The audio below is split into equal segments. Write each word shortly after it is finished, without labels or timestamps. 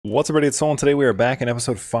What's up, everybody? It's Sol, and today we are back in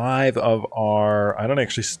episode 5 of our... I don't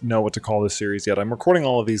actually know what to call this series yet. I'm recording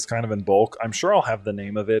all of these kind of in bulk. I'm sure I'll have the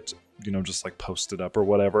name of it, you know, just like posted up or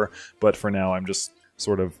whatever. But for now, I'm just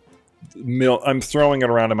sort of... I'm throwing it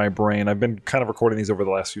around in my brain. I've been kind of recording these over the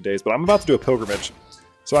last few days, but I'm about to do a pilgrimage.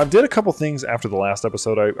 So I did a couple things after the last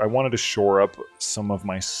episode. I wanted to shore up some of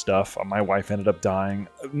my stuff. My wife ended up dying.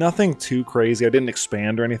 Nothing too crazy. I didn't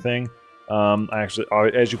expand or anything. I actually,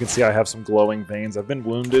 as you can see, I have some glowing veins. I've been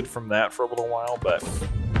wounded from that for a little while, but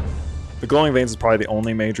the glowing veins is probably the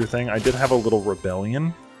only major thing. I did have a little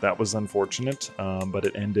rebellion. That was unfortunate, but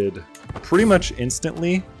it ended pretty much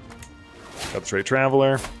instantly. Got the Straight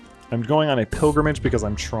Traveler. I'm going on a pilgrimage because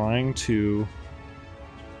I'm trying to...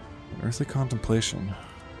 Earthly contemplation.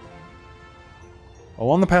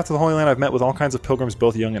 Along the path to the Holy Land, I've met with all kinds of pilgrims,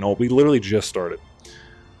 both young and old. We literally just started.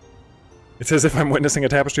 It's as if I'm witnessing a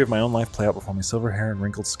tapestry of my own life play out before me. Silver hair and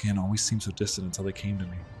wrinkled skin always seem so distant until they came to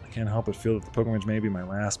me. I can't help but feel that the pilgrimage may be my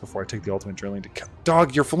last before I take the ultimate journey to...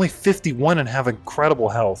 Dog, you're only 51 and have incredible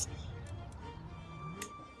health.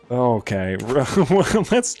 Okay,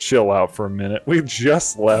 let's chill out for a minute. We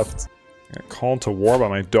just left. I got called to war by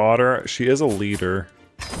my daughter. She is a leader.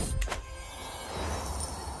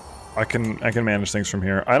 I can manage things from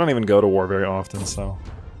here. I don't even go to war very often, so...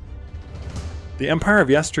 The Empire of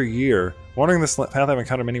Yesteryear. Wandering this path, I've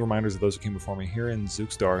encountered many reminders of those who came before me. Here in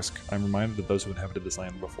Zuxdarsk, I'm reminded of those who inhabited this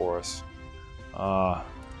land before us. Godly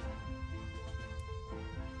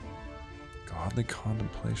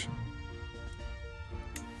contemplation.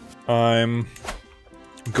 I'm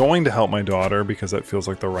going to help my daughter because that feels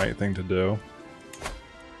like the right thing to do.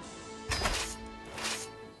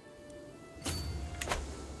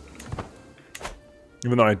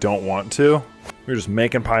 Even though I don't want to. We're just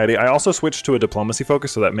making piety. I also switched to a diplomacy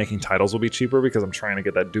focus so that making titles will be cheaper because I'm trying to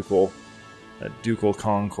get that ducal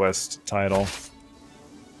conquest title.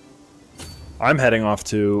 I'm heading off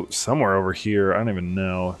to somewhere over here. I don't even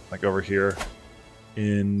know. Like over here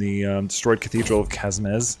in the destroyed Cathedral of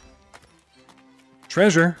Kazmez.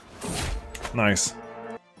 Treasure. Nice.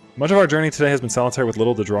 Much of our journey today has been solitary with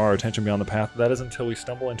little to draw our attention beyond the path. That is until we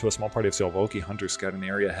stumble into a small party of Selvoki hunters scouting the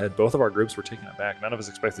area ahead. Both of our groups were taken aback. None of us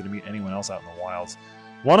expected to meet anyone else out in the wilds.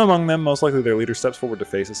 One among them, most likely their leader, steps forward to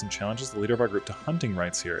face us and challenges the leader of our group to hunting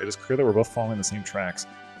rights here. It is clear that we're both following the same tracks.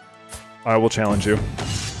 I will challenge you.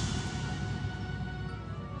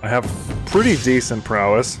 I have pretty decent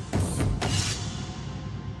prowess.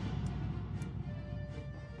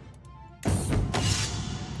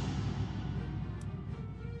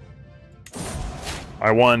 I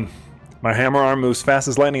won. My hammer arm moves fast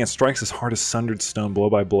as lightning and strikes as hard as sundered stone. Blow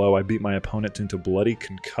by blow, I beat my opponent into bloody,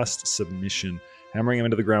 concussed submission, hammering him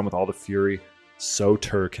into the ground with all the fury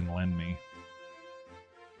Soter can lend me.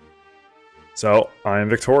 So, I am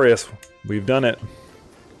victorious. We've done it.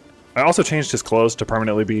 I also changed his clothes to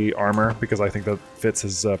permanently be armor because I think that fits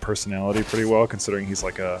his personality pretty well, considering he's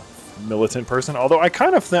like a militant person. Although I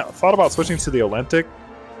kind of thought about switching to the Olentic.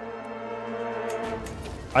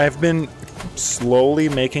 I have been slowly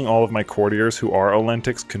making all of my courtiers who are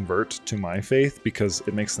Olentics convert to my faith because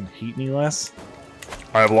it makes them hate me less.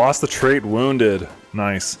 I have lost the trait Wounded.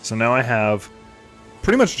 Nice. So now I have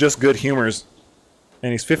pretty much just good humors.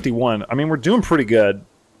 And he's 51. I mean, we're doing pretty good.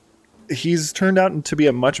 He's turned out to be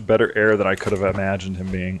a much better heir than I could have imagined him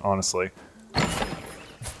being, honestly.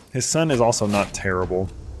 His son is also not terrible.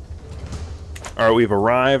 Alright, we've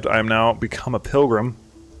arrived. I am now become a pilgrim.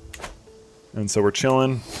 And so we're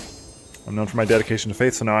chilling. I'm known for my dedication to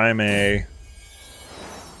faith, so now I'm a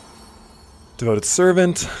devoted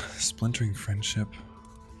servant. Splintering friendship.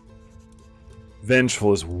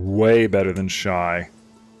 Vengeful is way better than shy.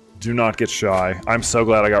 Do not get shy. I'm so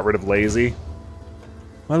glad I got rid of lazy.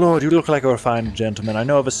 My lord, you look like a refined gentleman. I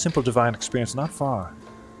know of a simple divine experience not far.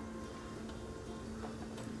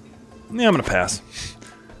 Yeah, I'm gonna pass.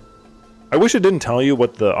 I wish it didn't tell you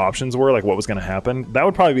what the options were, like what was going to happen. That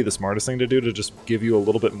would probably be the smartest thing to do, to just give you a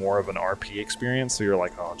little bit more of an RP experience, so you're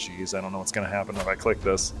like, oh geez, I don't know what's going to happen if I click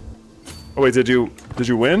this. Oh wait, did you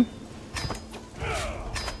win?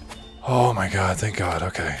 Oh my god, thank god,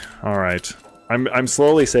 okay. Alright. I'm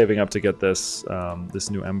slowly saving up to get this, this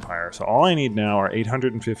new empire. So all I need now are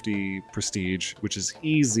 850 prestige, which is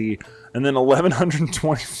easy, and then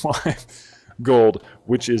 1125 gold,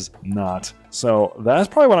 which is not. So that's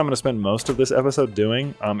probably what I'm going to spend most of this episode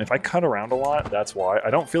doing. If I cut around a lot, that's why.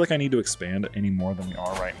 I don't feel like I need to expand any more than we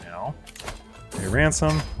are right now. Okay,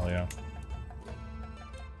 ransom. Oh yeah.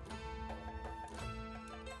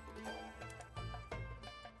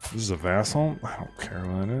 This is a vassal? I don't care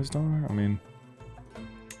what it is, dog. I mean,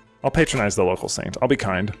 I'll patronize the local saint. I'll be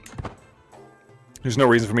kind. There's no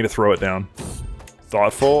reason for me to throw it down.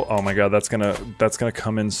 Thoughtful. Oh my god, that's gonna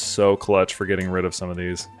come in so clutch for getting rid of some of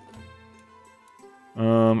these.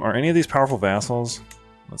 Are any of these powerful vassals?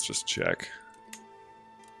 Let's just check.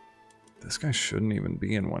 This guy shouldn't even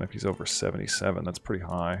be in one if he's over 77. That's pretty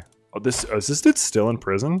high. Oh, is this dude still in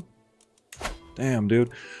prison? Damn,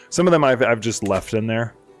 dude. Some of them I've just left in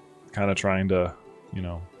there, kind of trying to, you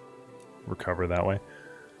know, recover that way.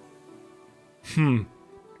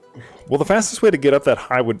 Well, the fastest way to get up that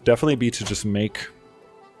high would definitely be to just make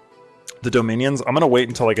the dominions. I'm gonna wait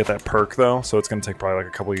until I get that perk though, so it's gonna take probably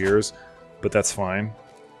like a couple years, but that's fine.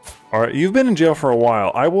 All right, you've been in jail for a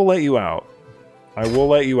while. I will let you out. I will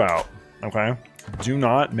let you out. Okay. Do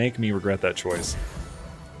not make me regret that choice.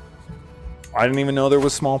 I didn't even know there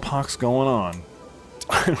was smallpox going on.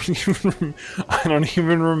 I don't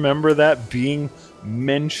even remember that being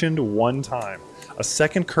mentioned one time. A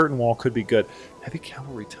second curtain wall could be good. Heavy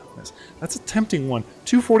cavalry toughness. That's a tempting one.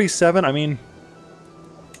 247, I mean...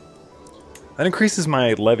 That increases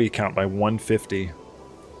my levy count by 150.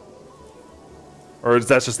 Or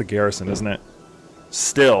that's just the garrison, isn't it?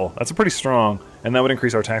 Still, that's a pretty strong. And that would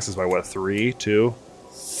increase our taxes by what, 3, 2?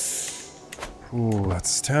 Ooh,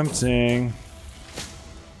 that's tempting.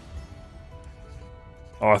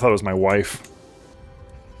 Oh, I thought it was my wife.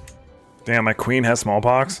 Damn, my queen has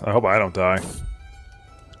smallpox? I hope I don't die.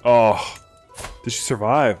 Oh, did she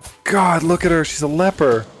survive? God, look at her, she's a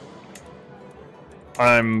leper.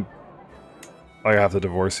 I have to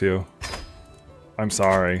divorce you. I'm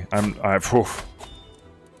sorry. I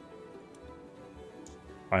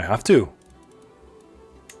have to.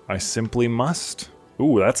 I simply must.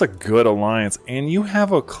 Ooh, that's a good alliance. And you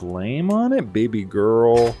have a claim on it, baby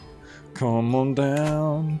girl. Come on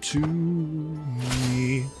down to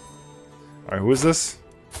me. Alright, who is this?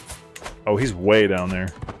 Oh, he's way down there.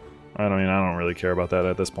 I don't really care about that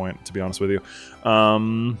at this point, to be honest with you.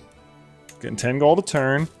 Getting 10 gold a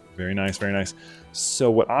turn. Very nice, very nice.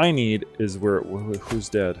 So what I need is who's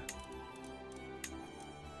dead?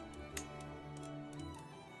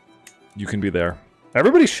 You can be there.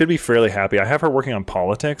 Everybody should be fairly happy. I have her working on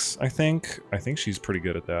politics, I think. I think she's pretty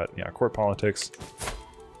good at that. Yeah, court politics.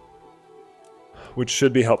 Which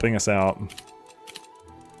should be helping us out.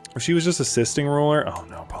 If she was just assisting ruler... Oh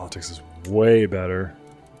no, politics is way better.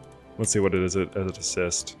 Let's see what it is as an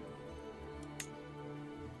assist.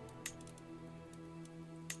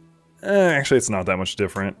 Actually, it's not that much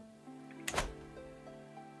different.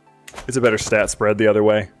 It's a better stat spread the other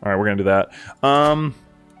way. Alright, we're gonna do that.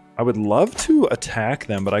 I would love to attack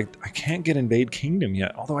them, but I can't get Invade Kingdom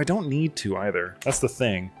yet. Although I don't need to either. That's the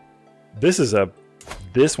thing. This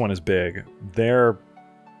one is big. They're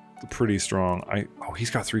pretty strong. Oh,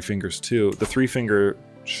 he's got 3 fingers too. The 3 finger...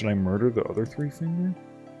 Should I murder the other 3 finger?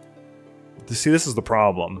 See, this is the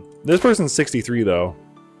problem. This person's 63 though.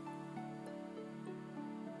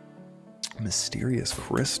 Mysterious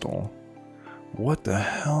crystal. What the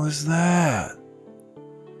hell is that?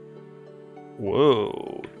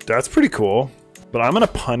 Whoa, that's pretty cool. But I'm gonna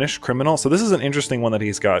punish criminal. So this is an interesting one that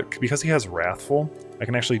he's got because he has wrathful. I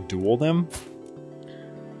can actually duel them.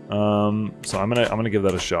 So I'm gonna give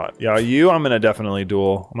that a shot. Yeah, I'm gonna definitely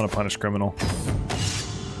duel. I'm gonna punish criminal.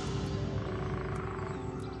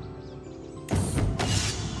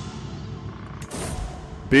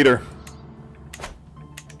 Beat her.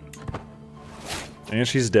 And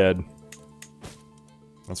she's dead.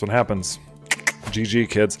 That's what happens. GG,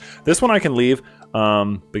 kids. This one I can leave,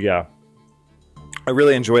 but yeah. I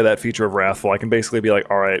really enjoy that feature of Wrathful. I can basically be like,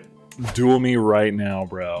 alright, duel me right now,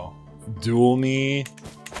 bro. Duel me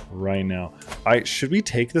right now. Should we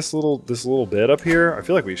take this little bit up here? I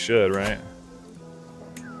feel like we should, right?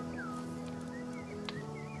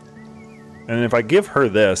 And if I give her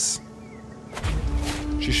this,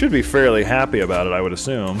 she should be fairly happy about it, I would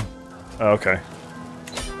assume. Oh, okay.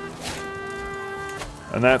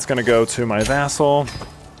 And that's gonna go to my vassal.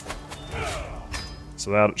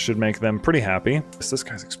 So that should make them pretty happy. This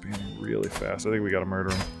guy's expanding really fast. I think we gotta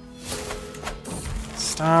murder him.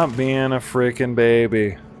 Stop being a freaking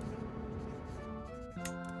baby.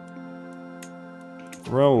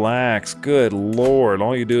 Relax. Good lord.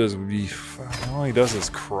 All he does is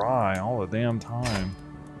cry all the damn time.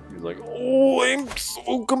 He's like, oh, I'm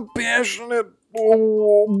so compassionate.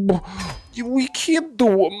 Oh, we can't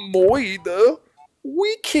do a moida.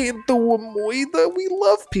 We can't do a moida. We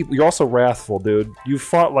love people. You're also wrathful, dude. You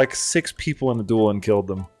fought like 6 people in a duel and killed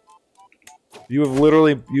them. You've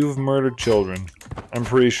murdered children. I'm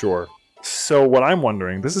pretty sure. So what I'm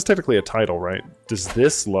wondering, this is technically a title, right? Does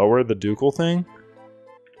this lower the ducal thing?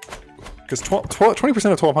 Because 20%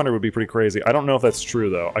 of 1200 would be pretty crazy. I don't know if that's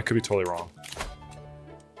true, though. I could be totally wrong.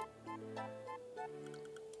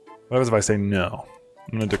 What happens if I say no?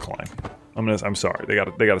 I'm gonna decline. I'm sorry. They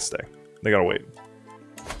gotta stay. They gotta wait.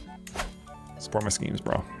 Support my schemes,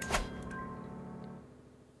 bro.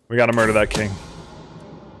 We gotta murder that king.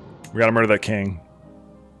 We gotta murder that king.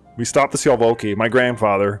 We stopped the Sjálfóki. My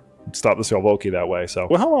grandfather stopped the Sjálfóki that way, so...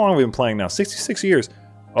 Well, how long have we been playing now? 66 years.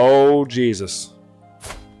 Oh, Jesus.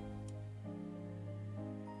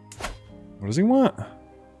 What does he want?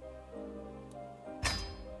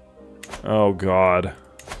 Oh, God.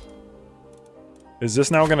 Is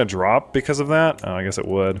this now gonna drop because of that? Oh, I guess it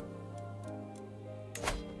would.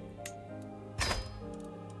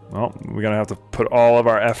 Well, we're gonna have to put all of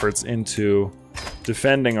our efforts into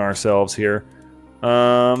defending ourselves here.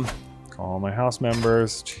 Call my house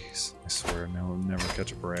members. Jeez, I swear, now we'll never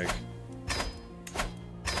catch a break.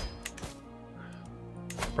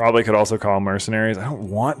 Probably could also call mercenaries. I don't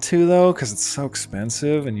want to, though, because it's so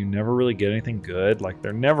expensive and you never really get anything good. Like,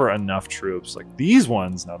 there are never enough troops. Like, these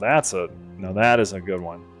ones, now that is a good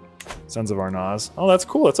one. Sons of Arnaz. Oh, that's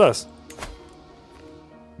cool, it's us.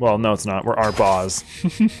 Well, no, it's not. We're Arbaz.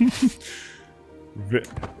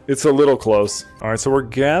 It's a little close. Alright, so we're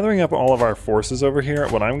gathering up all of our forces over here.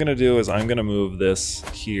 What I'm going to do is I'm going to move this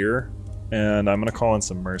here, and I'm going to call in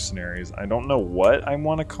some mercenaries. I don't know what I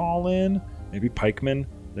want to call in. Maybe pikemen.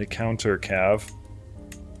 They counter cav.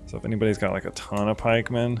 So if anybody's got like a ton of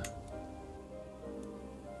pikemen.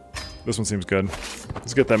 This one seems good.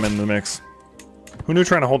 Let's get them in the mix. Who knew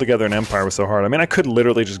trying to hold together an empire was so hard? I mean, I could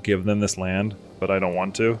literally just give them this land, but I don't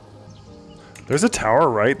want to. There's a tower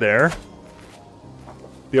right there.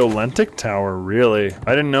 The Olentic Tower, really?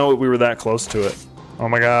 I didn't know we were that close to it. Oh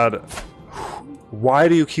my god. Why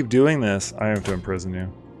do you keep doing this? I have to imprison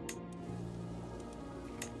you.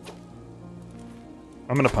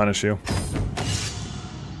 I'm gonna punish you.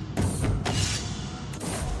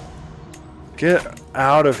 Get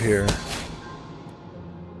out of here.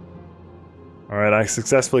 Alright, I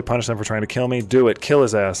successfully punished them for trying to kill me. Do it. Kill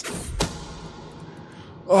his ass.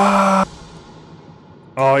 Oh,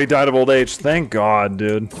 oh, he died of old age. Thank God,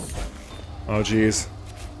 dude. Oh, jeez.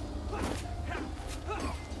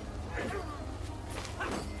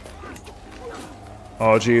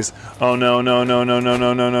 Oh, jeez. Oh, no, no, no, no, no,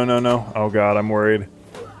 no, no, no, no, no. Oh, God, I'm worried.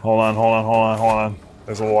 Hold on, hold on, hold on, hold on.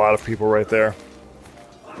 There's a lot of people right there.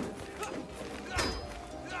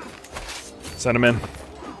 Send him in.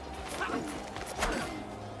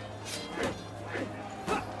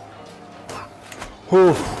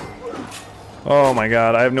 Whew. Oh my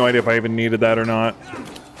god, I have no idea if I even needed that or not.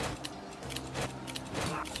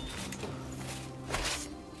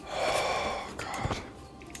 Oh god.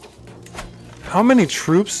 How many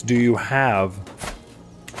troops do you have?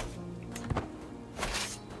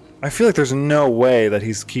 I feel like there's no way that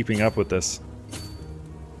he's keeping up with this.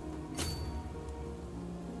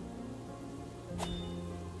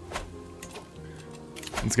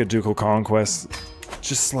 Let's get Ducal Conquest.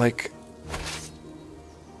 Just like...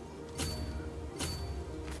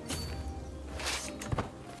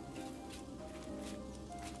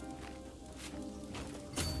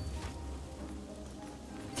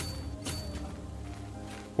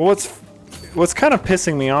 Well, what's kind of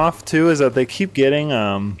pissing me off, too, is that they keep getting,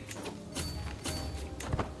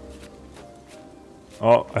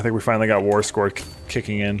 Oh, I think we finally got War Score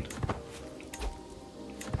kicking in.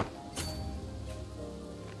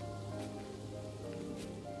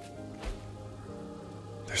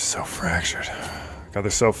 They're so fractured. God, they're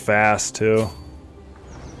so fast, too.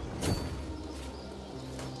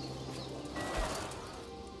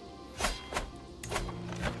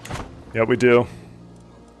 Yep, we do.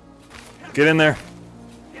 Get in there.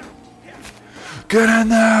 Get in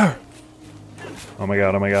there! Oh my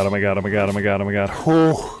god, oh my god, oh my god, oh my god, oh my god, oh my god.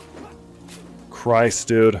 Whew. Christ,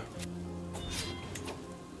 dude.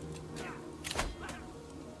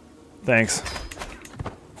 Thanks.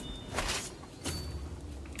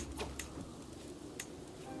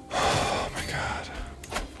 Oh my god.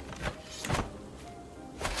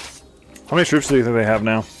 How many troops do you think they have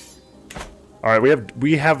now? Alright,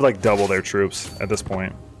 we have like double their troops at this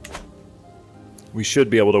point. We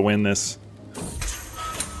should be able to win this.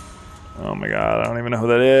 Oh my god, I don't even know who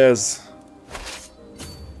that is.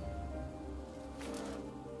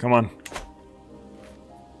 Come on.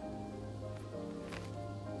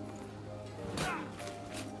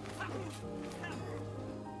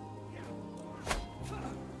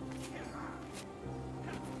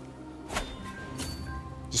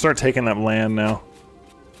 Just start taking that land now.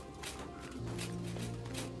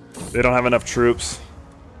 They don't have enough troops.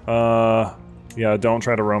 Yeah, don't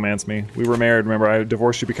try to romance me. We were married, remember? I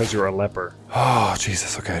divorced you because you're a leper. Oh,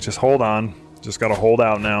 Jesus. Okay, just hold on. Just gotta hold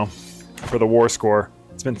out now for the war score.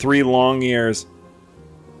 It's been 3 long years.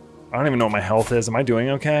 I don't even know what my health is. Am I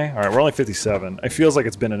doing okay? All right, we're only 57. It feels like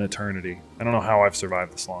it's been an eternity. I don't know how I've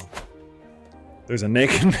survived this long. There's a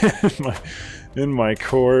naked man in my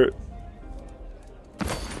court.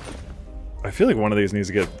 I feel like one of these needs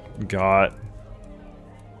to get got.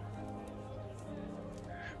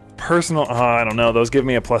 Personal, I don't know. Those give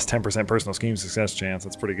me a plus 10% personal scheme success chance.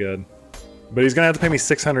 That's pretty good. But he's going to have to pay me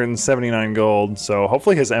 679 gold, so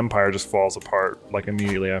hopefully his empire just falls apart, like,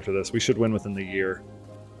 immediately after this. We should win within the year.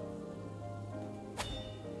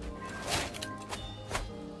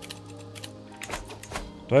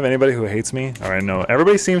 Do I have anybody who hates me? Alright, no.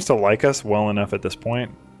 Everybody seems to like us well enough at this point.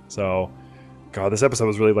 So, God, this episode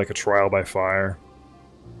was really like a trial by fire.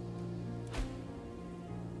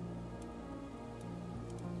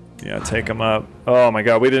 Yeah, take him up. Oh my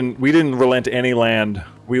God, we didn't relent any land.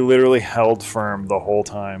 We literally held firm the whole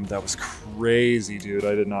time. That was crazy, dude.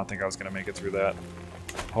 I did not think I was gonna make it through that.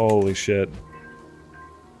 Holy shit.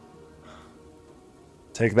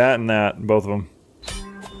 Take that and that, both of them.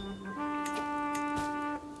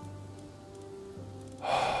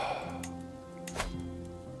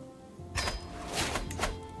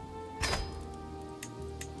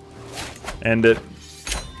 End it.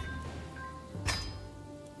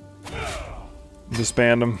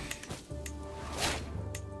 Disband him.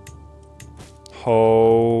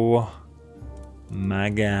 Oh my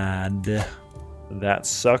God. That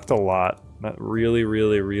sucked a lot. That really,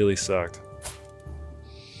 really, really sucked.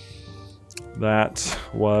 That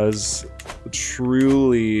was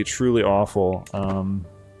truly, truly awful.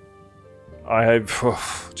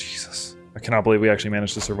 Jesus. I cannot believe we actually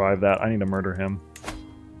managed to survive that. I need to murder him.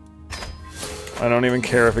 I don't even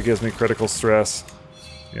care if it gives me critical stress.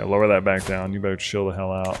 Yeah, lower that back down. You better chill the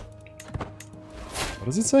hell out. What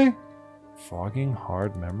does it say? Fogging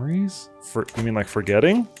hard memories? You mean like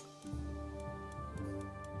forgetting?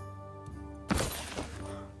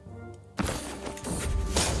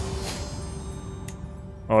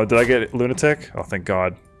 Oh, did I get lunatic? Oh, thank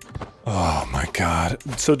God. Oh my God.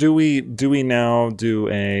 So do we now do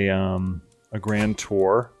a grand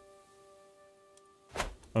tour?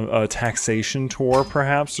 A taxation tour,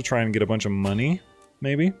 perhaps, to try and get a bunch of money,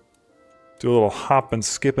 maybe? Do a little hop and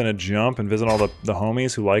skip and a jump and visit all the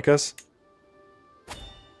homies who like us?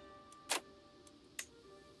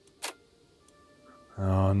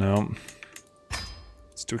 Oh, no.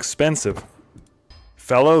 It's too expensive.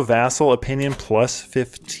 Fellow vassal opinion plus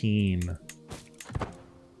 15.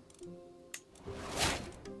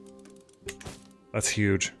 That's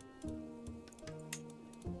huge.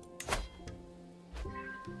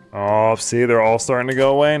 Oh, see, they're all starting to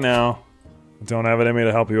go away now. I don't have it in me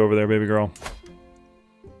to help you over there, baby girl.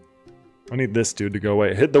 I need this dude to go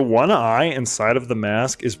away. Hit the one eye inside of the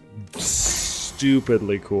mask is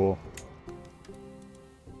stupidly cool.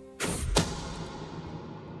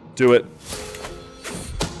 Do it.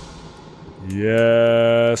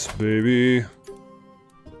 Yes, baby.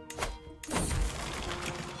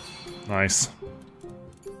 Nice.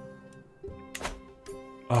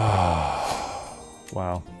 Oh,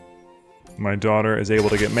 wow. My daughter is able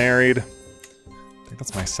to get married. I think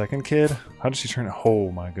that's my second kid. How did she turn?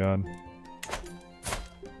 Oh my God.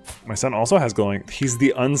 My son also has glowing. He's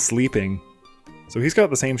the unsleeping. So he's got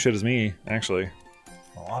the same shit as me, actually.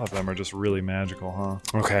 A lot of them are just really magical, huh?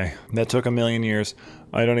 Okay, that took a million years.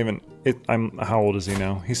 I don't even... how old is he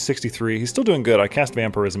now? He's 63. He's still doing good. I cast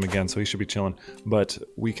Vampirism again, so he should be chilling. But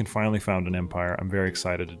we can finally found an empire. I'm very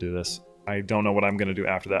excited to do this. I don't know what I'm going to do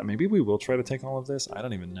after that. Maybe we will try to take all of this. I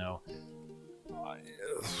don't even know.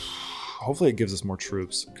 Hopefully it gives us more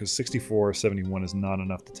troops, because 64 71 is not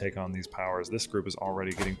enough to take on these powers. This group is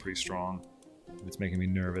already getting pretty strong. It's making me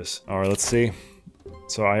nervous. Alright, let's see.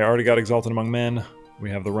 So I already got Exalted Among Men.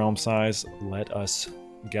 We have the realm size. Let us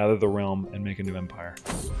gather the realm and make a new empire.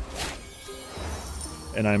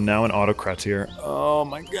 And I'm now an Aautokratir. Oh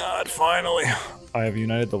my God, finally! I have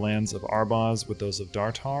united the lands of Arbaz with those of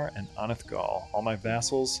Dartar and Anethgal. All my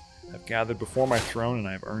vassals have gathered before my throne, and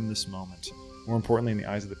I have earned this moment. More importantly, in the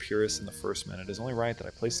eyes of the purists and the first men, it is only right that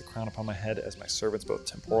I place the crown upon my head as my servants, both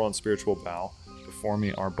temporal and spiritual, bow. Before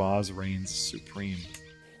me, Arbaz reigns supreme.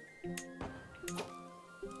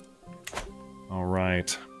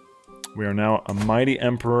 Alright. We are now a mighty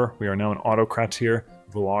emperor. We are now an Aautokratir.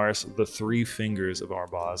 Valaris, the three fingers of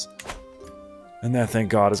Arbaz. And that, thank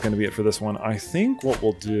God, is going to be it for this one. I think what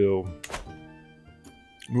we'll do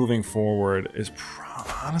moving forward is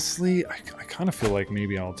honestly, I kind of feel like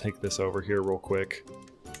maybe I'll take this over here real quick.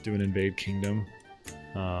 Do an invade kingdom.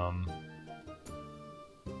 And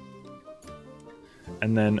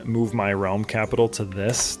then move my realm capital to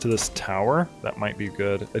this tower. That might be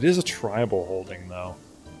good. It is a tribal holding, though.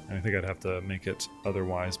 And I think I'd have to make it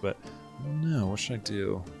otherwise, but I don't know. What should I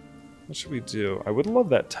do? What should we do? I would love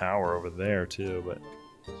that tower over there too, but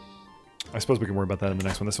I suppose we can worry about that in the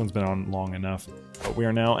next one. This one's been on long enough. But we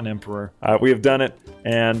are now an emperor. We have done it,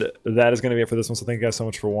 and that is going to be it for this one. So thank you guys so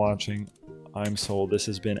much for watching. I'm sold. This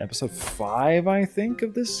has been episode 5, I think,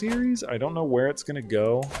 of this series. I don't know where it's going to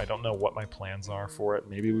go. I don't know what my plans are for it.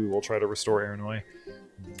 Maybe we will try to restore Aironoi.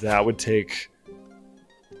 That would take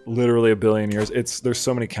literally a billion years. There's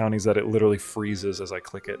so many counties that it literally freezes as I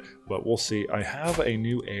click it. But we'll see. I have a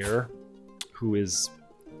new heir who is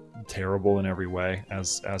terrible in every way,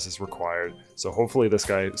 as is required. So hopefully this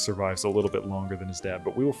guy survives a little bit longer than his dad.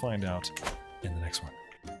 But we will find out in the next one.